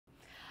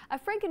A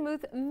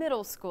Frankenmuth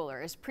middle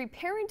schooler is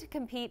preparing to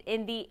compete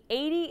in the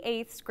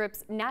 88th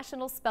Scripps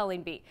National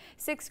Spelling Bee.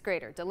 Sixth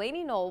grader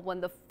Delaney Knoll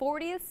won the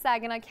 40th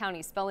Saginaw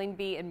County Spelling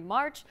Bee in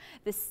March,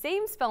 the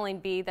same spelling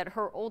bee that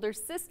her older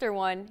sister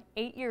won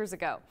 8 years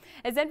ago.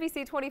 As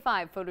NBC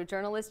 25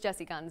 photojournalist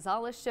Jesse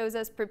Gonzalez shows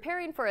us,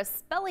 preparing for a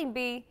spelling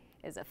bee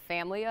is a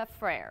family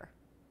affair.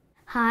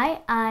 Hi,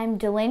 I'm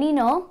Delaney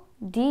Knoll,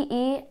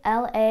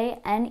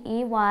 DelaneyKnoll,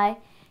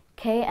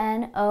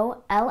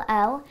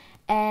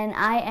 and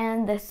I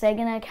am the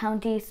Saginaw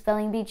County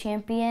Spelling Bee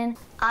champion.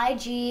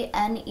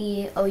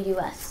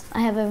 IGNEOUS.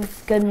 I have a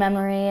good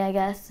memory, I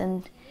guess,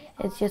 and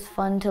it's just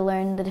fun to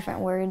learn the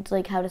different words,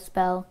 like how to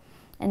spell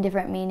and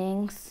different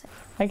meanings.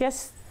 I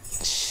guess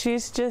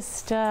she's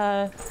just,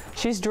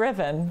 she's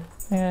driven.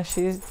 You know,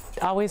 she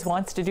always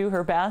wants to do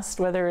her best,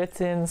 whether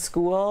it's in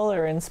school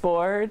or in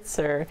sports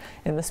or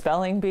in the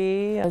spelling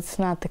bee. It's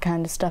not the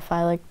kind of stuff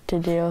I like to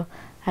do.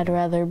 I'd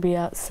rather be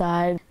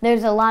outside.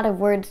 There's a lot of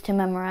words to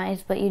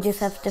memorize, but you just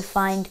have to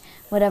find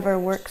whatever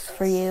works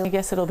for you. I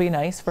guess it'll be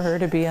nice for her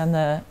to be on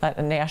the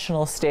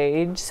national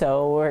stage,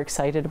 so we're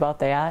excited about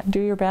that. Do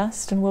your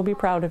best and we'll be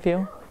proud of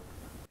you.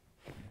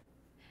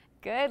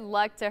 Good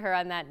luck to her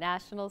on that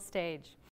national stage.